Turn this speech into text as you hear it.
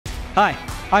Hi,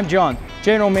 I'm John,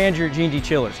 General Manager at G&D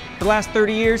Chillers. For the last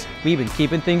 30 years, we've been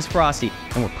keeping things frosty,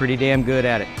 and we're pretty damn good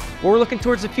at it. But we're looking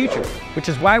towards the future, which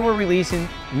is why we're releasing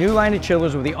a new line of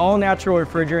chillers with the all-natural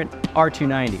refrigerant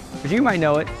R290. As you might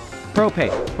know it,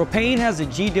 Propane. Propane has a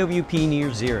GWP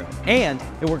near zero, and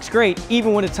it works great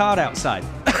even when it's hot outside.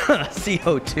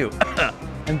 CO2.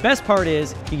 And the best part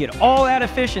is, you get all that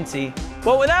efficiency,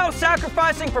 but without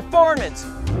sacrificing performance.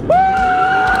 Woo!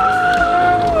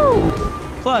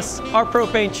 Plus, our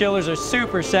propane chillers are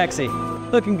super sexy.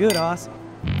 Looking good, Oz.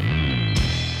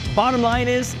 Bottom line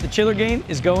is, the chiller game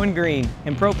is going green,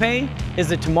 and propane is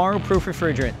the tomorrow-proof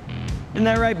refrigerant. Isn't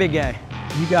that right, big guy?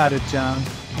 You got it, John.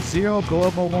 Zero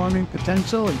global warming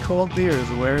potential and cold beer is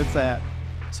where it's at.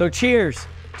 So cheers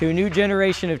to a new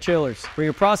generation of chillers, where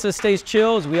your process stays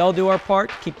chill as we all do our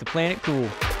part to keep the planet cool.